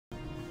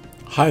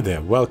Hi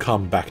there,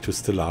 welcome back to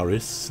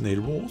Stellaris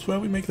Snail Wars, where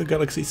we make the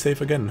galaxy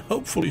safe again,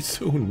 hopefully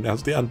soon,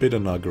 as the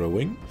Unbidden are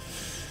growing.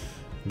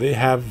 They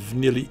have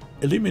nearly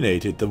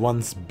eliminated the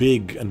once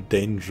big and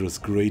dangerous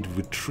Great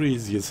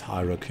Vitresius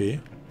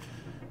hierarchy.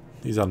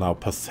 These are now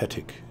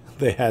pathetic.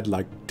 They had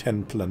like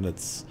 10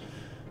 planets.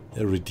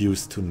 They're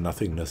reduced to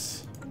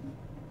nothingness.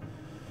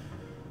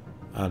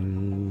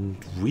 And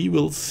we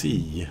will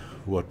see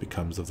what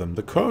becomes of them.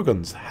 The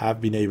Kurgans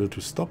have been able to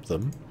stop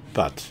them,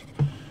 but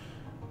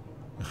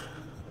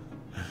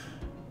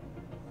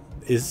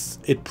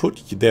it put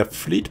their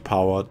fleet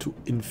power to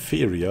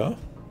inferior,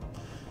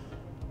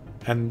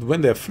 and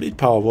when their fleet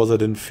power was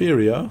at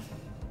inferior,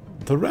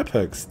 the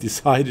Rapax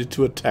decided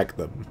to attack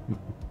them.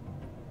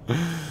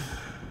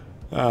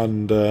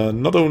 And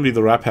not only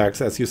the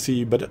Rapax, as you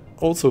see, but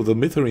also the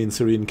Mithrine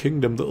Syrian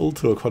Kingdom, the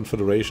Ultra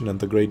Confederation, and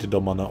the Great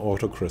Domana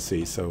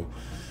Autocracy. So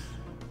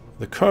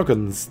the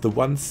Kurgans, the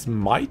once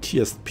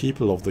mightiest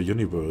people of the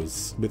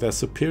universe, with their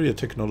superior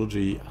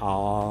technology,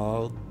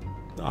 are,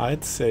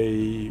 I'd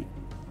say,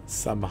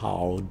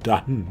 somehow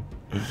done.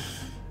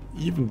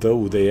 Even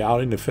though they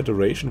are in a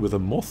federation with the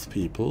Moth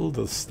people,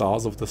 the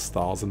Stars of the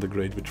Stars, and the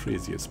Great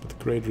Vitresius. But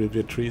the Great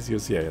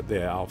Vitresius, yeah,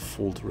 they are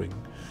faltering.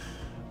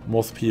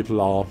 Moth people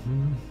are...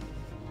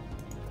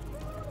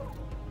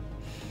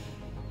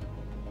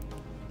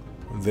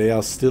 They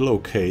are still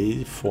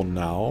okay for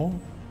now.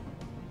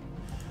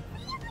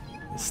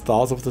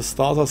 Stars of the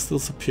Stars are still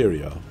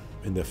superior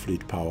in their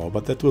fleet power,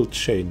 but that will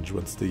change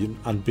once the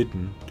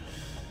Unbidden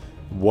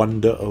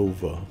wander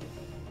over.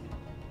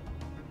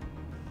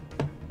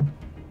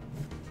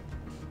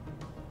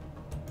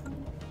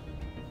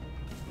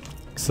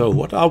 So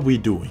what are we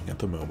doing at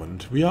the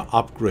moment? We are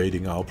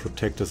upgrading our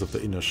protectors of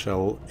the inner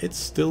shell. It's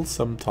still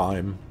some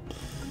time,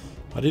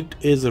 but it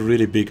is a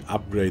really big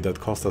upgrade that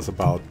cost us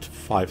about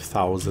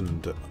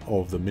 5,000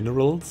 of the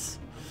minerals.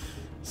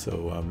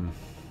 So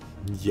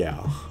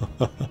yeah,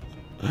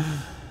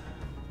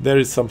 there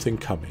is something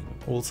coming.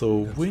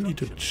 Also, we need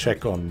to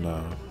check on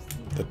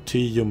the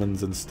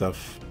T-humans and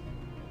stuff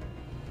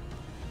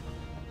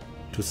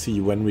to see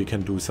when we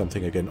can do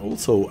something again.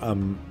 Also,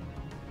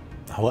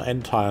 our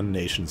entire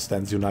nation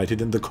stands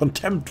united in the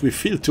contempt we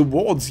feel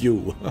towards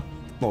you.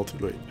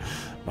 Nautiloid.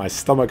 My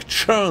stomach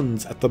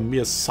churns at the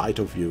mere sight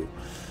of you.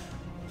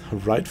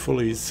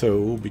 Rightfully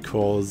so,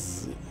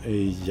 because,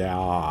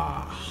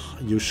 yeah,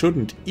 you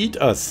shouldn't eat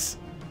us.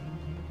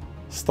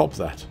 Stop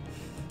that.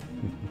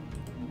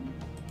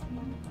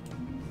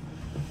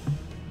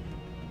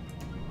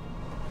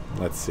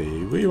 Let's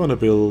see, we want to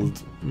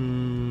build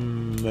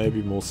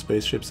maybe more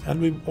spaceships,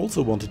 and we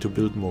also wanted to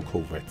build more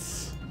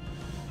corvettes.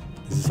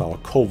 This is our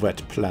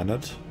corvette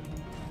planet.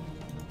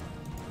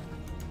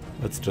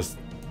 Let's just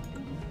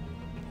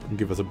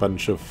give us a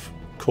bunch of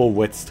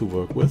corvettes to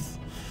work with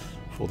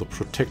for the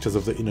protectors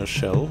of the inner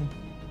shell.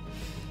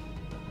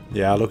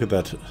 Yeah, look at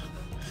that.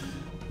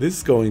 This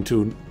is going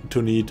to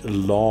need a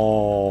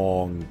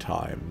long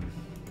time.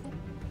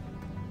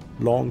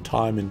 Long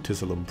time in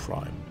Tissalum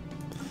Prime.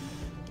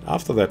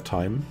 After that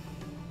time,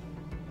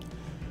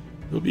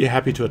 we'll be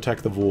happy to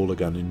attack the wall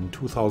again in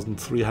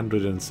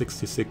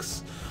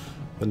 2366.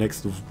 The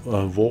next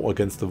war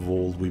against the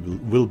wall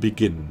will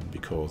begin,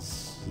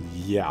 because,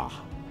 yeah,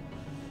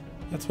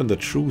 that's when the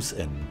truce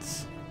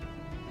ends.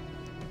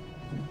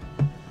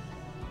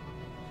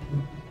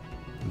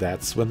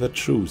 That's when the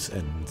truce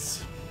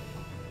ends.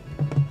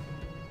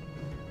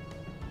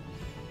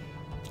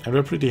 And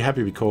we're pretty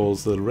happy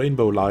because the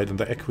Rainbow Light and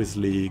the Equus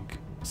League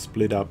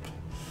split up.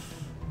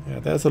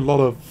 Yeah, there's a lot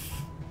of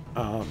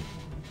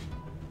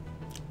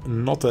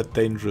not that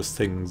dangerous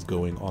things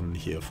going on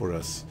here for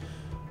us.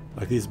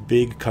 Like these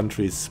big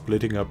countries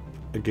splitting up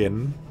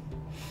again.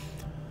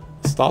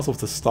 Stars of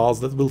the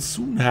Stars that will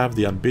soon have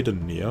the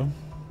Unbidden near.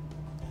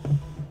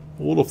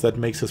 All of that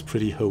makes us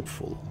pretty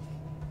hopeful.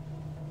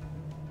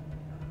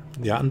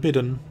 The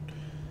Unbidden.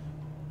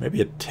 Maybe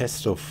a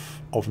test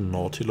of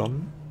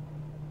Nautilon.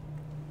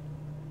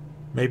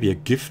 Maybe a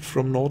gift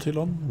from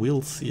Nautilon.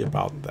 We'll see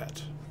about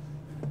that.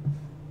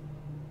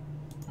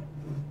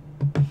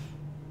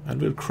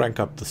 And we'll crank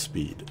up the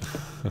speed.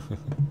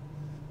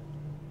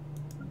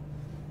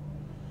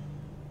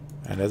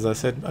 And as I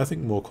said, I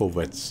think more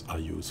corvettes are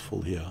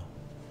useful here.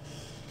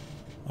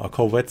 Our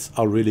corvettes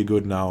are really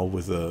good now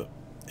with the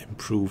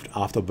improved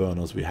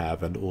afterburners we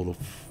have and all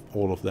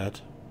of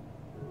that.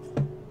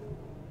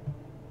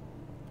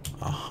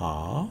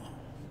 Aha.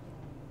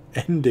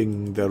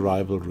 Ending their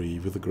rivalry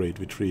with the Great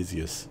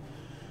Vitresius.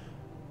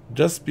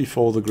 Just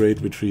before the Great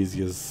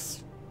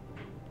Vitresius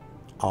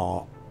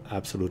are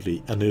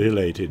absolutely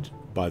annihilated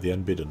by the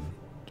Unbidden.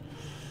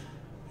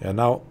 Yeah,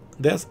 now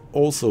there's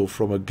also,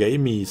 from a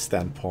gamey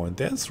standpoint,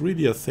 there's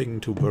really a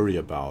thing to worry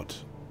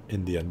about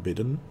in the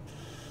Unbidden.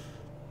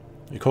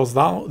 Because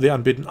now the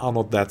Unbidden are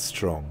not that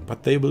strong,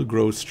 but they will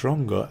grow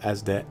stronger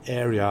as their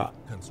area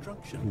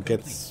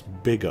gets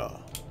bigger.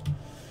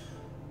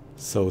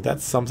 So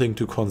that's something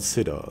to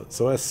consider.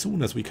 So as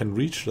soon as we can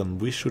reach them,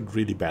 we should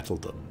really battle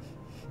them.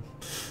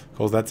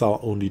 Because that's our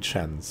only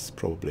chance,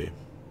 probably.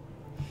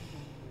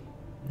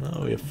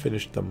 Now we have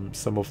finished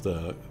some of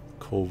the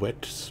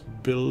corvettes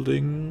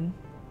building.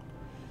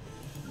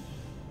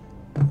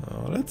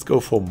 Let's go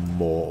for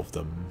more of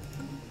them.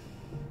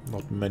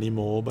 Not many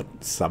more, but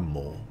some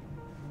more.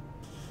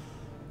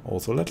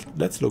 Also,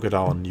 let's look at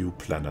our new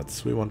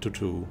planets. We wanted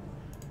to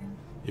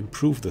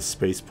improve the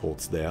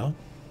spaceports there.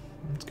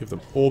 Let's give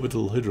them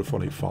orbital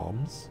hydroponic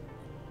farms.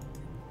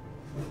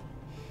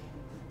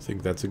 I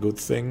think that's a good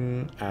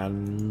thing.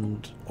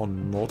 And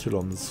on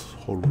Nautilon's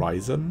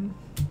horizon,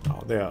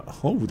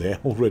 they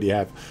already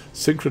have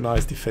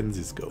synchronized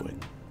defenses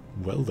going.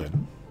 Well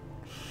then,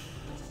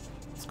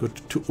 it's good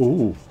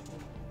to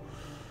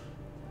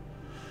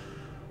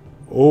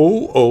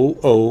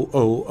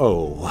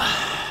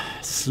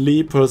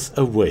sleepers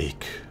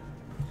awake.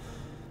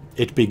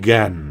 It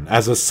began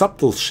as a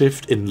subtle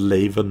shift in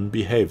Lavan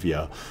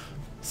behavior.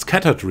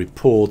 Scattered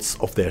reports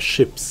of their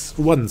ships,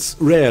 once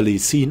rarely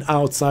seen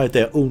outside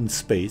their own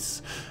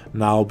space,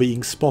 now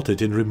being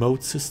spotted in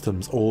remote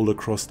systems all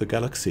across the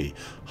galaxy.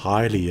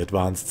 Highly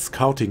advanced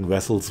scouting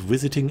vessels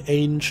visiting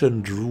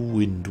ancient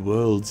ruined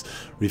worlds,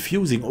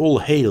 refusing all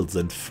hails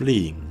and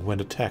fleeing when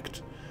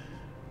attacked.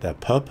 Their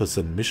purpose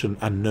and mission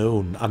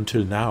unknown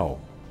until now.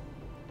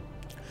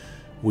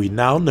 We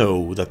now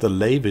know that the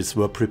Levis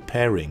were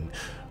preparing,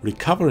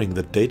 recovering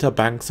the data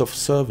banks of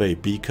survey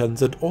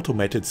beacons and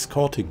automated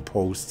scouting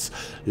posts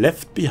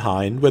left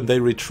behind when they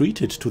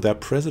retreated to their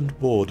present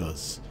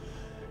borders,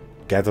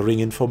 gathering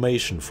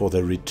information for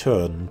their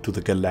return to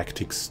the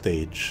galactic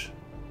stage.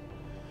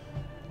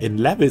 In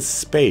Levis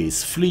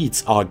space,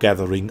 fleets are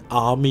gathering,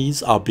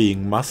 armies are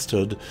being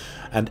mustered,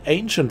 and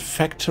ancient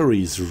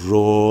factories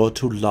roar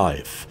to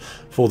life.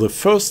 For the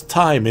first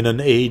time in an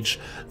age,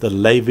 the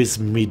Levis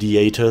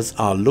mediators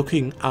are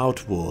looking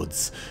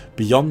outwards,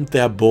 beyond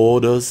their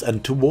borders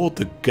and toward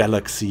the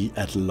galaxy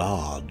at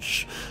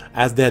large.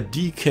 As their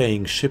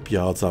decaying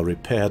shipyards are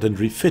repaired and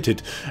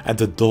refitted, and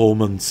the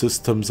dormant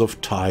systems of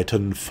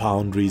Titan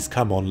foundries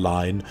come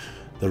online,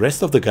 the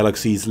rest of the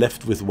galaxy is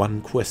left with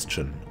one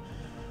question.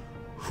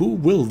 Who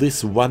will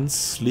this once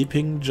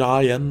sleeping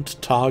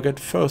giant target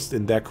first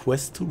in their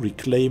quest to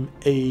reclaim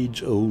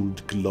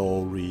age-old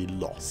glory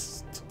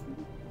lost?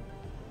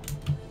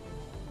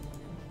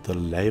 The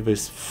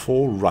Levis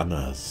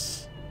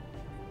Forerunners.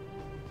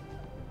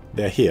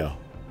 They're here.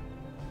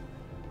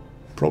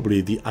 Probably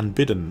the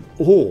Unbidden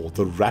or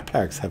the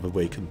Rapax have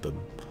awakened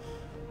them.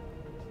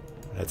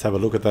 Let's have a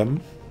look at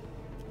them.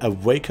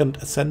 Awakened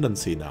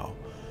Ascendancy now.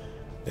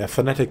 They're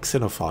fanatic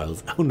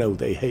xenophiles. Oh no,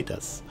 they hate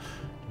us.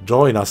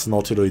 Join us,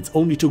 Nautiloids.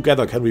 Only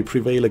together can we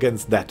prevail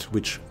against that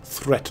which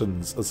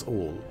threatens us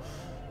all.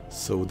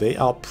 So they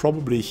are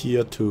probably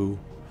here to...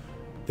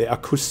 They are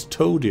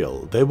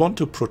custodial. They want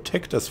to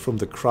protect us from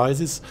the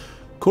crisis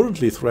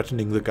currently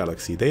threatening the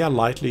galaxy. They are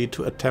likely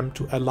to attempt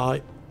to ally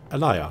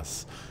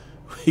us.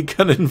 We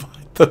can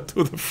invite them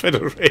to the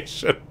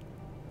Federation.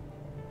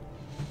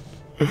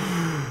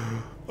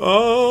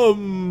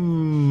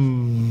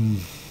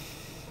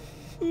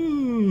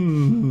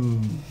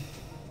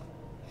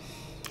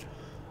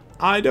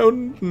 I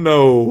don't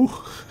know.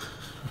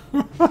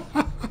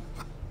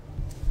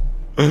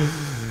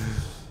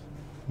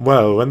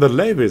 Well, when the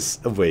Levis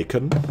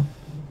awaken,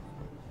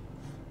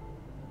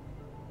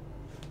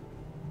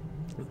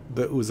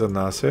 the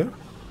Uzanase,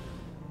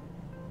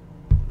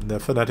 the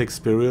fanatic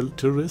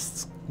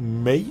spiritualists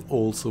may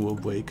also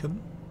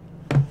awaken,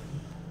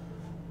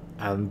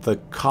 and the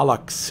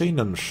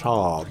Calaxinan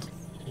Shard,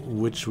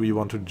 which we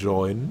want to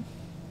join,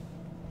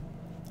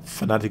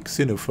 fanatic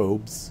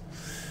xenophobes,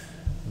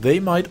 they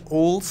might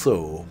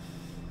also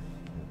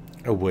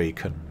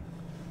awaken.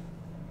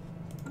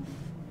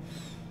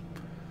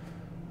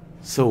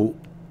 So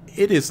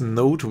it is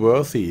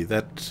noteworthy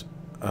that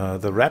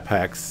the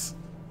Rapax,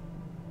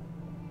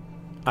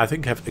 I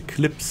think, have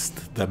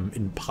eclipsed them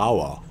in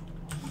power.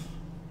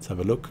 Let's have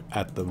a look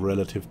at the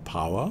relative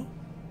power.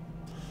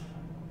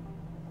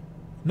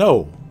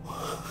 No.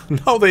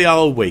 Now they are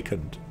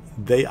awakened.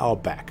 They are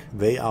back.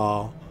 They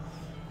are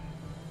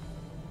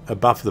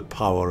above the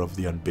power of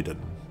the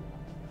Unbidden.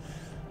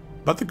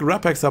 But the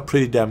Rapax are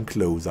pretty damn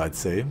close, I'd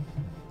say.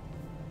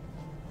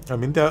 I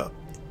mean, they're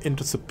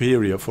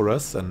inter-superior for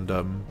us, and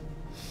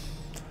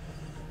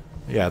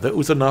yeah, the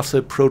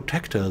Uzanase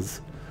protectors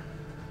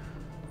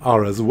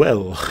are as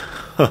well.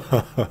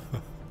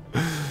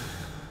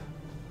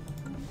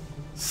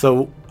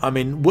 So, I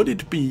mean, would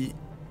it be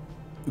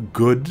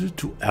good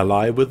to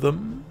ally with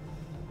them?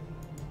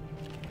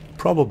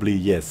 Probably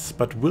yes,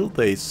 but will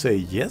they say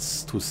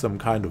yes to some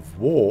kind of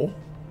war?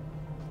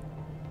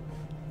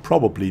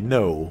 Probably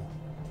no.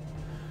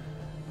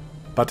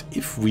 But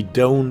if we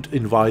don't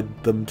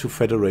invite them to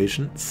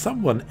Federation,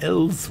 someone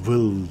else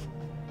will,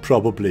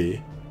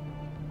 probably.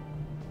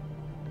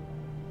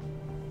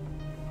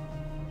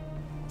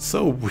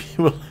 So we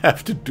will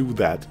have to do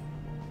that.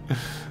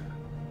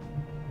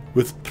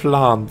 With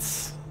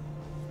plants.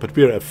 But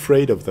we're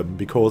afraid of them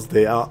because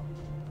they are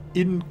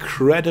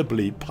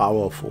incredibly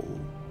powerful.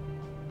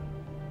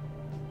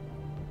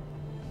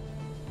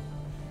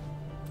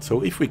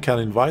 So if we can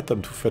invite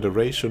them to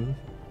Federation,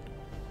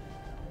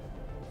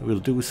 we'll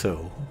do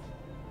so.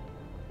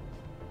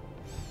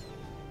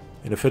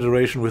 In a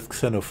federation with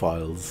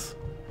xenophiles.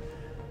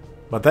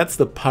 But that's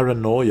the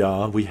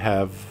paranoia we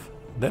have.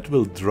 That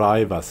will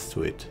drive us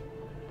to it.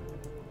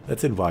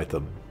 Let's invite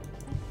them.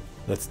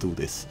 Let's do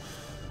this.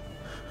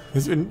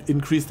 This will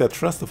increase their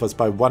trust of us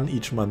by 1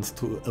 each month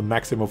to a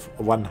maximum of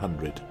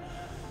 100.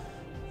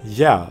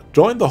 Yeah,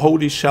 join the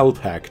Holy Shell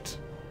Pact.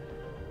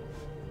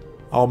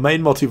 Our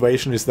main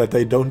motivation is that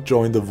they don't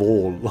join the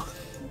wall.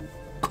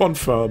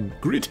 Confirm.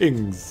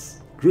 Greetings.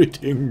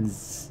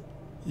 Greetings.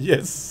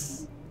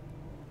 Yes.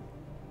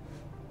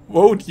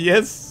 Vote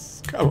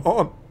yes. Come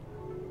on.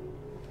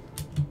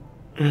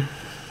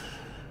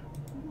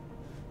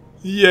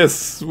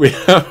 Yes, we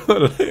have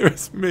the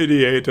latest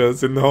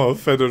mediators in our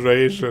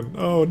federation.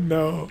 Oh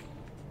no.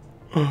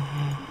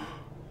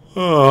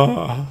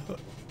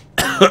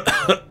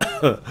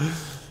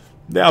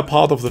 They are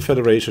part of the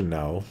federation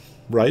now,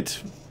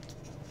 right?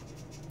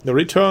 The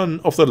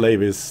return of the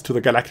Levis to the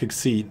galactic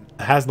scene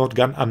has not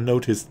gone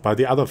unnoticed by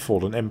the other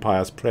fallen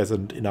empires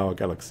present in our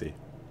galaxy.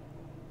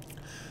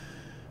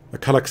 The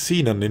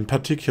Calaxinan in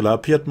particular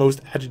appeared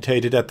most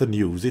agitated at the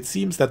news. It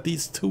seems that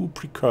these two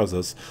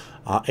precursors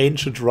are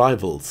ancient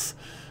rivals,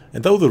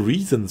 and though the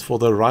reasons for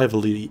their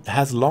rivalry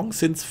has long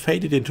since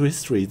faded into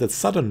history, the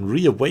sudden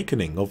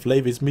reawakening of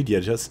Levis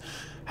mediators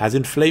has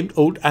inflamed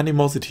old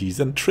animosities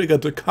and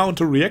triggered a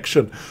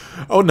counter-reaction.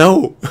 Oh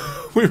no!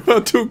 We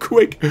were too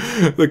quick!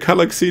 The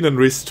Calaxinan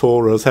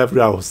restorers have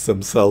roused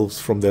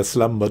themselves from their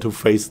slumber to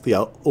face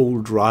their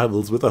old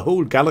rivals with the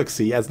whole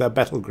galaxy as their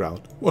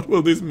battleground. What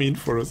will this mean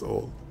for us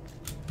all?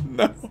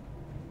 No.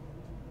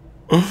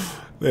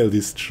 They'll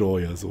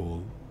destroy us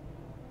all.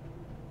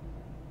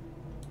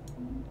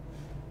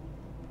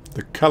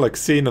 The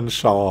Calaxinan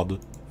Shard.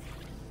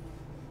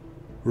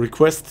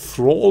 Request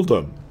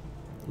thralldom.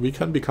 We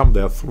can become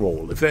their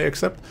thrall. If they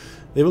accept,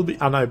 they will be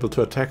unable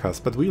to attack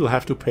us, but we will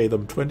have to pay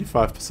them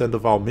 25%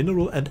 of our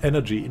mineral and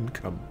energy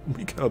income.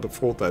 We cannot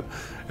afford that,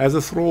 as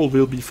a thrall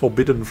will be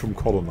forbidden from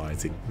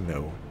colonizing.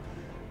 No.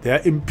 They are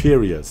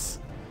imperious.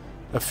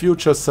 A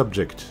future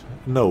subject.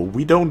 No,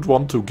 we don't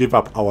want to give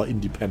up our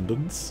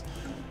independence.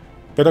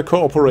 Better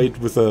cooperate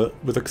with the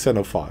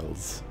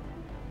xenophiles.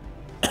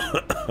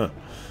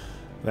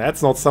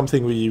 That's not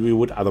something we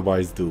would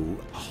otherwise do.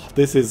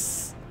 This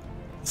is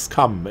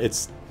scum.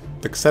 It's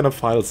the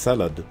xenophile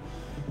salad.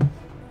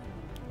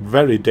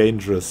 Very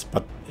dangerous,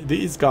 but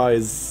these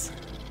guys...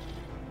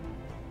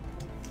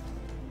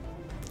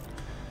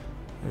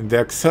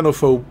 they're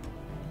xenophobe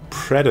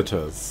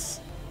predators.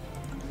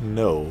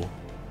 No.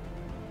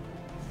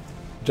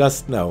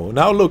 Just no.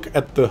 Now look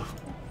at the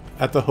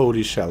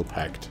Holy Shell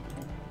Pact.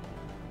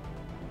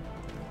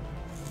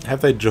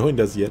 Have they joined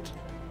us yet?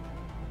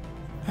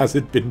 Has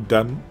it been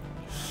done?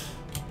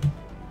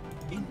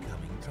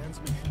 Incoming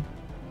transmission.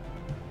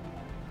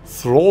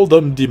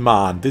 Thralldom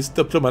demand. This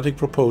diplomatic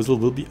proposal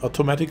will be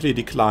automatically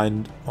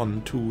declined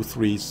on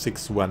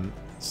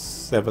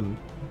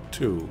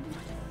 236172.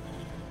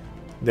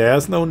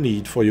 There's no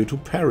need for you to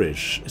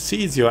perish.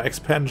 Seize your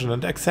expansion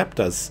and accept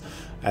us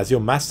as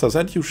your masters,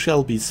 and you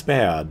shall be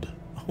spared.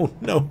 Oh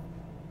no.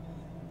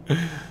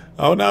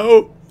 Oh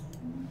no.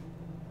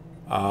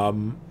 How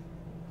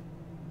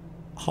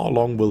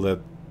long will that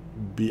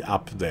be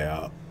up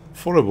there?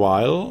 For a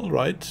while,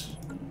 right?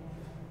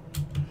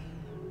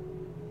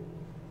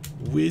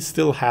 We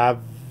still have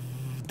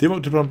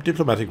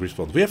diplomatic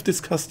response. We have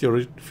discussed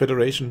your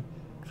Federation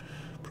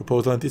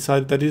proposal and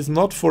decided that it is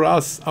not for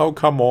us. Oh,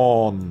 come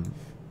on.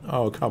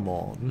 Oh, come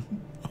on.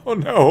 Oh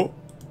no.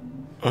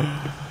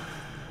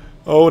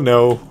 Oh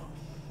no.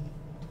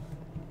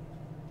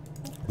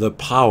 The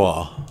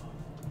power.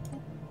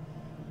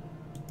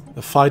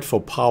 The fight for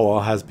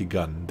power has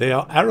begun. They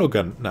are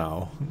arrogant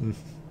now.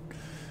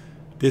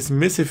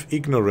 Dismissive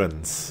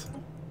ignorance.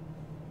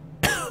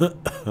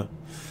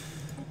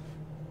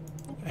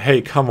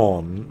 Hey, come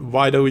on.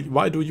 Why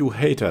do you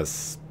hate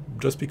us?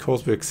 Just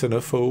because we're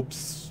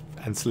xenophobes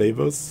and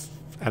slavers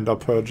and are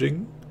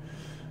purging?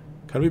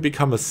 Can we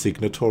become a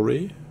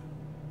signatory?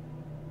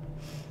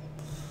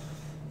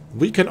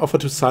 We can offer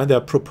to sign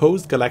their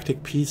proposed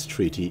galactic peace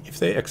treaty. If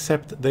they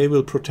accept, they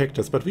will protect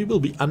us, but we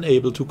will be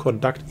unable to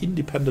conduct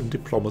independent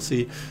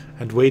diplomacy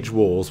and wage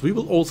wars. We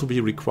will also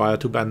be required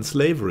to ban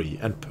slavery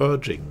and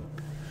purging.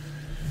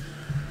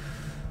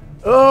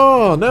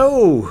 Oh,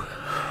 no!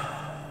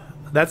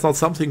 That's not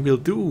something we'll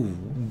do.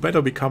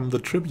 Better become the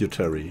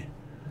tributary.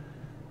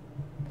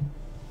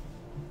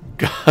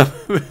 God,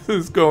 this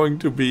is going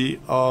to be...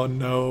 oh,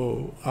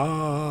 no.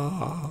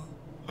 Ah...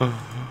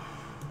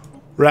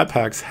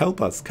 Rapax, help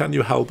us. Can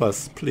you help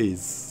us,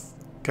 please?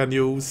 Can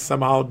you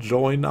somehow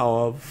join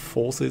our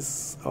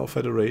forces, our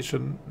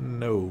federation?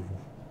 No.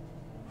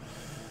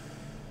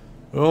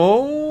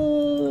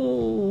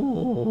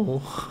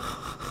 Oh.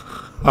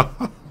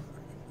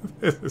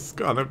 This is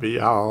gonna be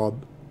hard.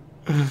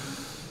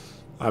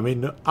 I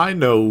mean, I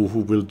know who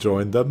will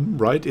join them,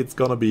 right? It's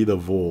gonna be the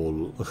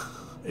Wall.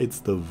 It's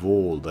the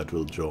Wall that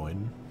will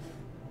join.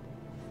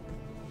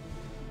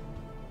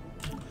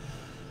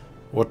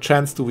 What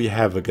chance do we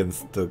have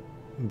against the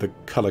the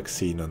color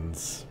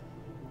xenons.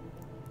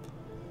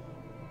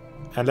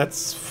 And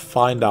let's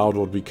find out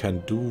what we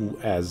can do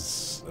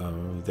as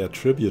their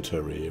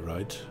tributary,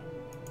 right?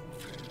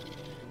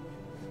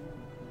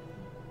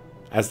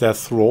 As their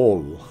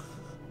thrall.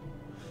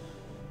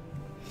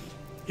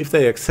 If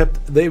they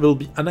accept, they will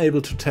be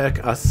unable to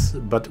attack us,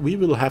 but we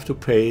will have to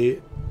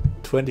pay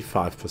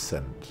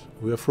 25%.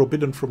 We are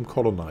forbidden from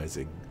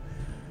colonizing.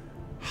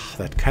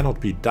 That cannot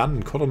be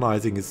done.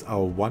 Colonizing is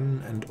our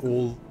one and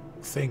all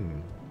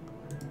thing.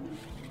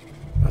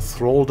 A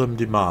thraldom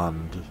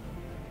demand.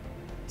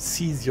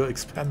 Seize your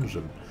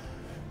expansion.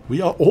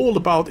 We are all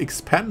about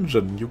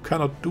expansion. You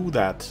cannot do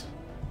that.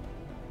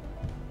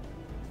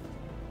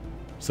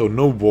 So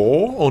no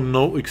war or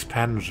no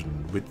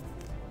expansion,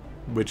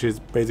 which is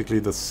basically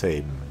the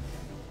same.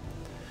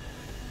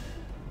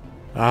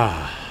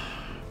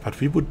 But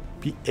we would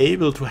be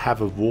able to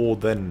have a war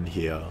then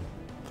here.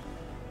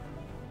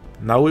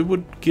 Now we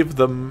would give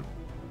them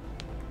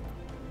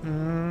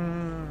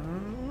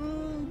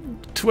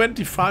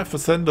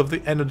 25% of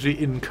the energy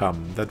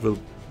income. That will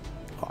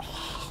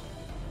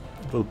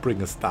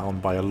bring us down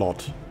by a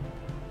lot.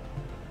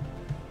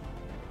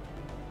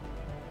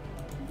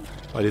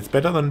 But it's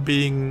better than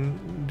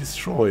being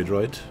destroyed,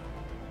 right?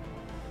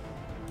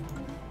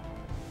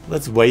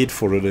 Let's wait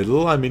for a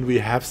little. I mean, we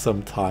have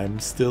some time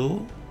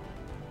still.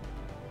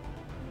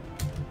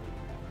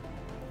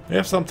 We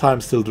have some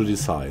time still to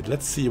decide.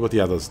 Let's see what the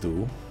others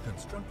do.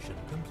 Construction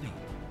complete.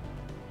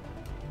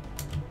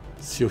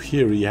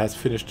 Suhiri has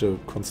finished the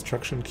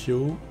construction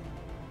queue.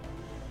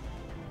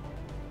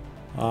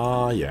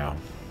 Yeah.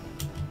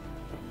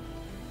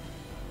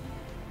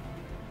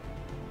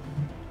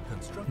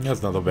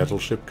 There's another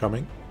battleship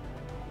coming.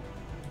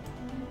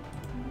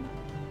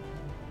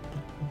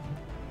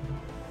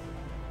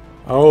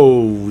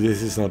 Oh,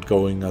 this is not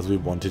going as we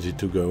wanted it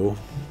to go.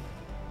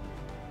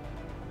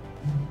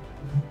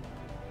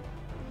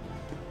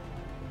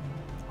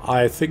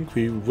 I think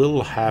we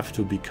will have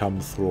to become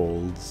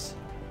thralls.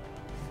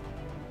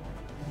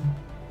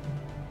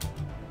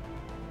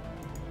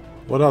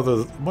 What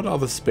are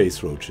the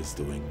space roaches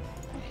doing?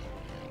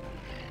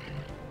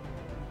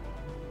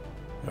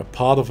 A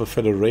part of a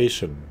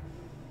federation.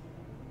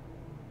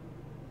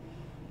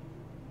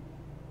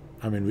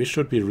 I mean, we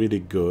should be really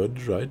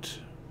good, right?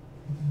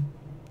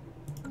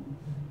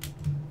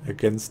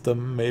 Against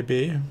them,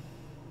 maybe?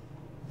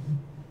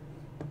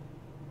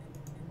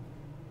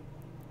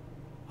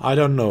 I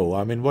don't know.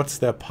 I mean, what's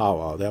their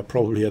power? They're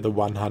probably at the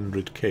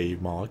 100k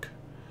mark.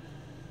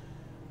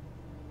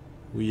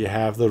 We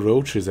have the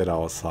roaches at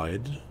our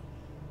side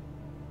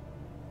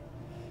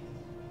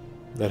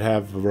that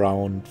have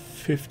around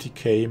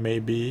 50k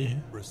maybe.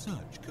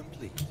 Research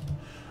complete.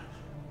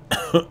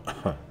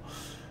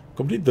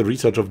 Complete the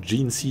research of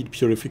gene seed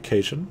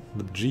purification,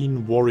 the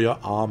Gene Warrior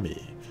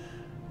Army.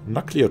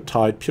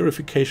 Nucleotide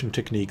purification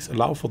techniques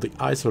allow for the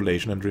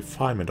isolation and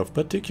refinement of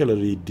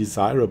particularly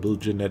desirable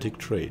genetic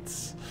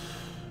traits.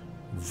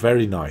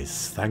 Very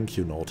nice. Thank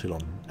you,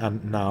 Nautilon.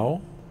 And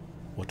now?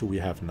 What do we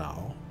have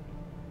now?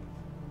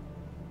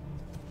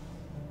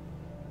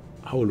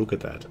 Oh, look at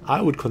that.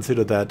 I would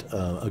consider that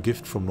a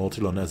gift from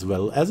Nautilon as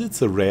well, as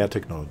it's a rare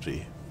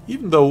technology.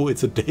 Even though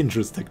it's a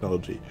dangerous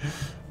technology.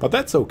 But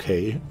that's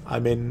okay. I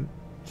mean,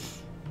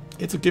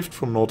 it's a gift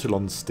from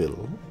Nautilon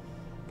still.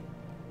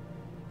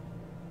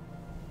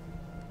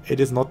 It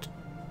is not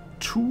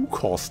too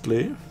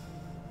costly.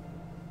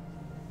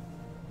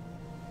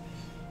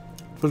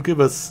 It will give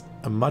us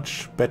a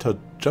much better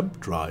jump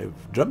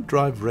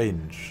drive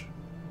range.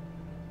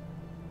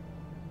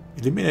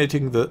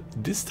 Eliminating the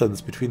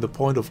distance between the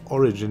point of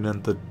origin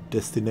and the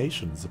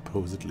destination,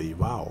 supposedly.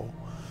 Wow.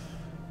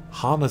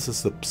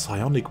 Harnesses the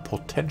psionic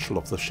potential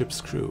of the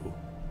ship's crew.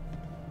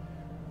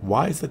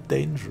 Why is that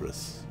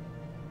dangerous?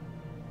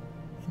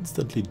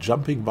 Instantly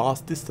jumping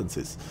vast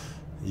distances.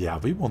 Yeah,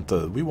 we want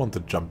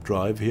the jump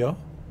drive here.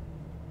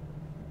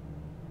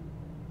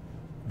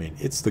 I mean,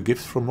 it's the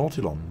gift from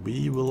Nautilon.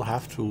 We will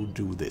have to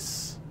do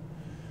this.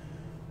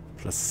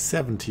 Plus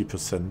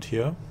 70%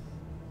 here.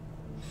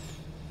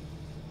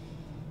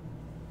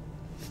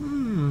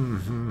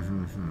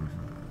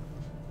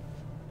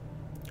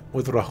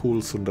 With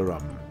Rahul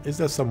Sundaram. Is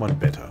there someone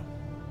better?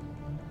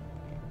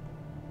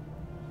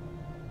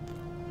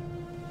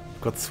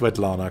 Got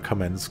Svetlana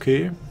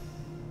Kamensky.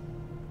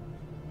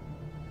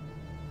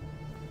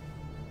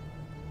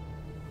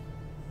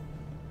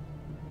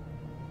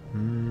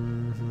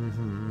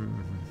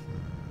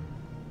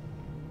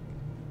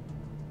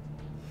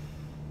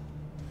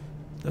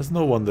 There's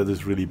no one that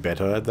is really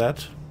better at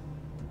that.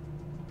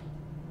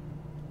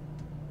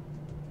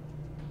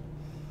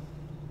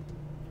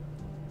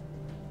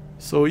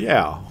 So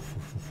yeah,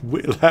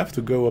 we'll have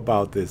to go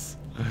about this.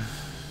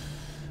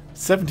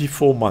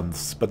 74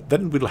 months, but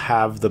then we'll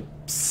have the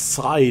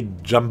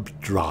side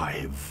jump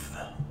drive.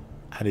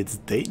 And it's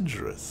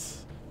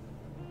dangerous.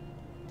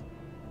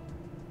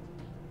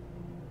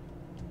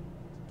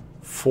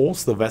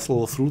 Force the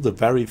vessel through the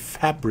very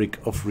fabric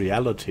of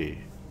reality.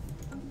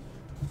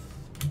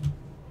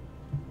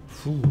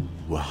 Ooh,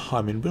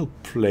 I mean, we'll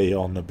play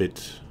on a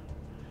bit.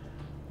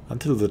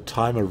 until the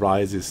time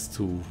arises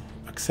to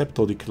accept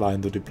or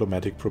decline the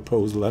diplomatic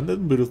proposal, and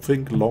then we'll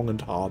think long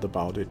and hard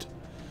about it.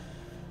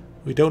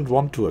 We don't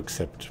want to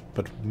accept,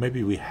 but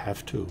maybe we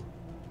have to.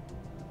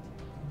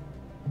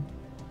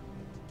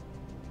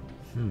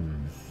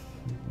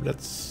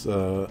 Let's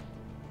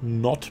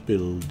not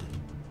build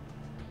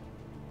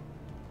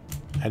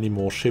any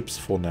more ships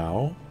for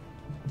now.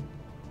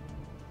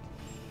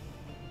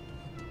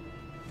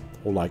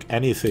 Or like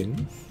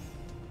anything.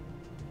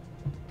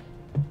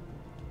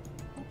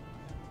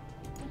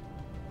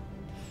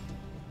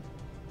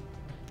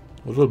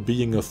 What will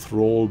being a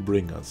thrall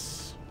bring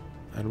us?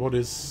 And what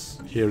is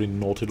here in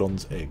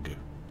Nautilon's egg?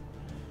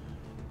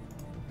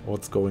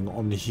 What's going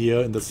on here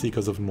in the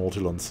Seekers of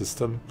Nautilon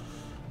system?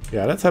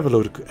 Yeah, let's have a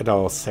look at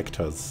our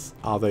sectors.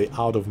 Are they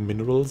out of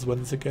minerals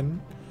once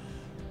again?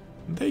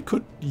 They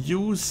could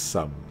use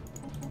some.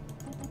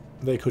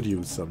 They could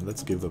use some.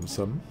 Let's give them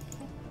some.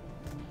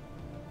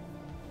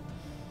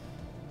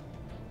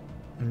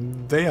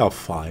 They are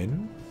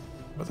fine.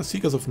 But the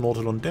Seekers of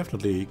Nautilon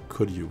definitely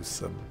could use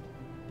some.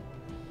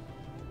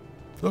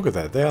 Look at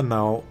that. They are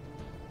now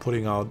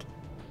putting out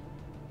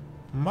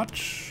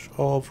much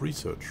of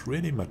research.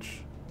 Really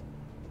much.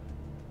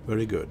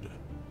 Very good.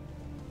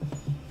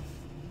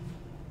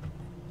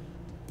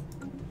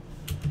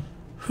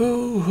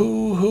 Hoo,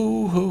 hoo,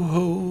 hoo, hoo,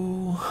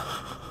 hoo.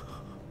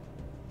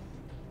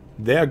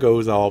 There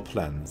goes our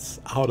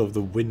plans. Out of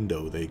the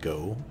window they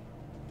go.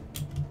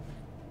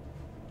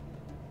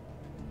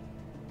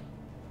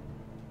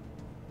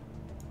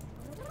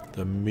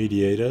 The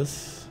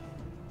mediators.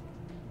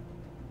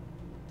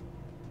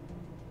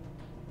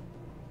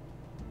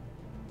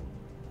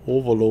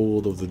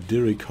 Overlord of the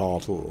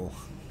Diricartel.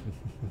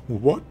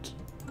 What?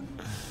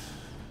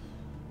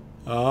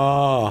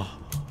 Ah.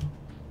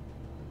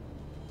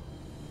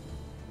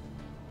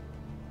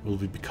 Will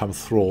we become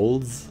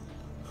thralls?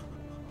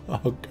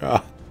 Oh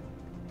god.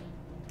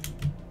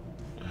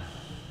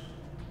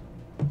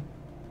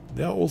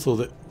 There are also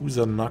the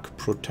Uzanak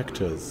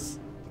protectors.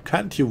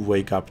 Can't you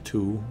wake up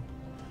too?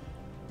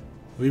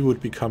 We would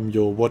become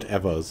your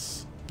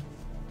whatevers.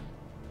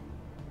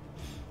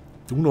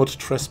 Do not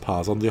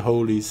trespass on the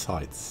holy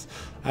sites.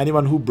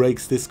 Anyone who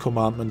breaks this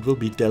commandment will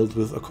be dealt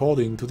with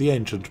according to the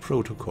ancient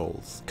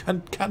protocols.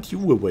 Can't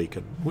you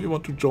awaken? We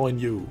want to join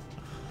you.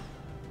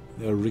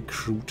 A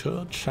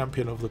recruiter,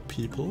 champion of the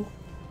people.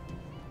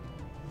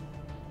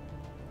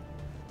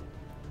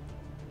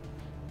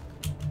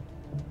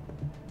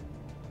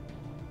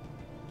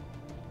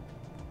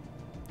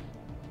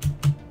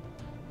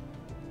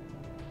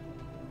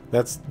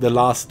 That's the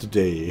last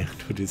day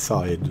to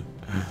decide.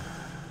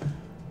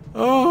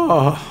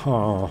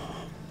 Oh.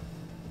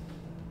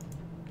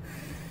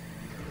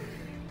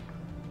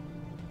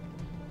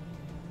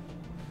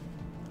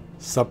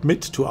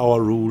 Submit to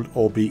our rule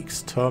or be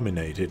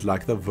exterminated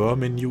like the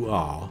vermin you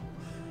are.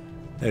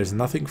 There is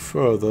nothing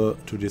further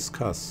to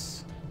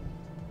discuss.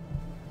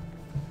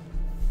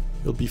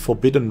 You'll be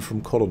forbidden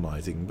from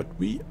colonizing, but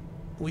we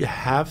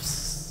have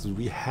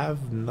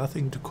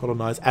nothing to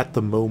colonize at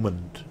the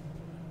moment.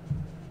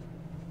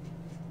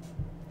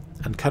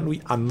 And can we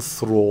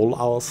unthrall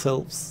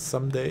ourselves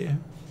someday?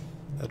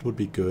 That would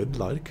be good,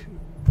 like,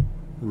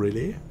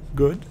 really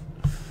good.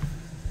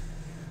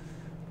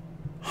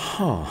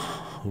 Huh.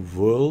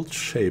 World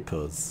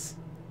Shapers.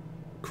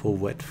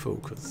 Corvette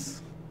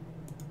Focus.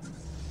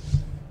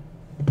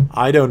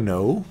 I don't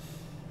know.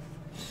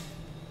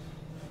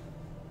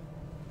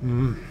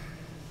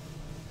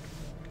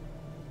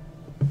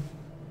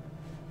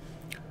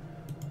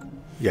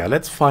 Yeah,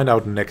 let's find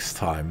out next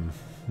time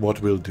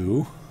what we'll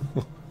do.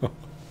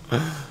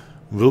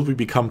 Will we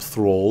become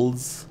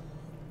thralls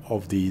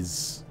of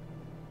these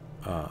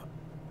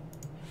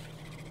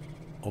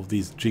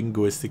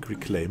jingoistic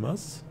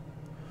reclaimers?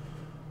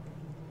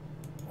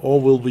 Or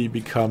will we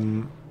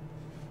become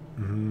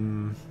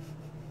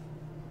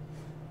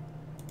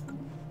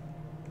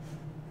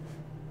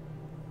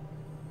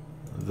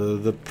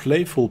the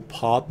playful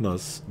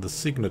partners, the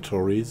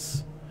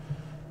signatories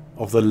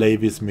of the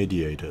Levis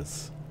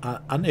mediators,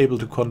 are unable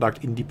to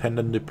conduct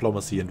independent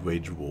diplomacy and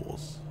wage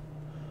wars?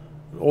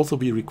 Will also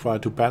be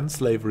required to ban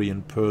slavery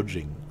and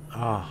purging.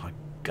 Ah,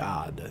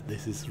 God,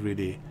 this is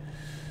really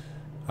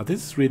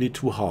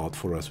too hard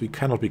for us. We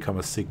cannot become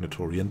a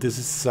signatory, and this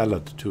is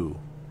salad too.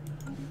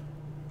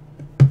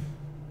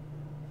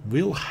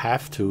 We'll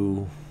have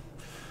to...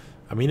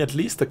 I mean, at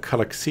least the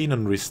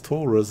Calaxinan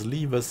restorers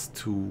leave us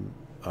to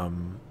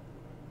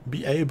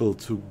be able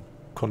to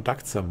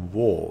conduct some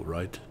war,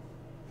 right?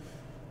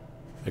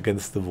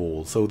 Against the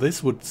wall. So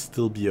this would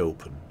still be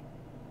open.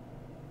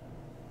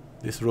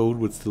 This road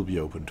would still be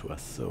open to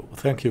us. So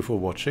thank you for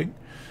watching.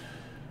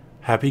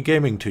 Happy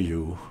gaming to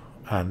you.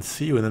 And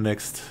see you in the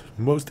next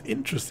most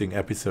interesting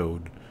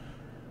episode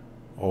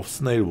of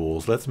Snail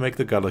Wars. Let's make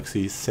the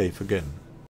galaxy safe again.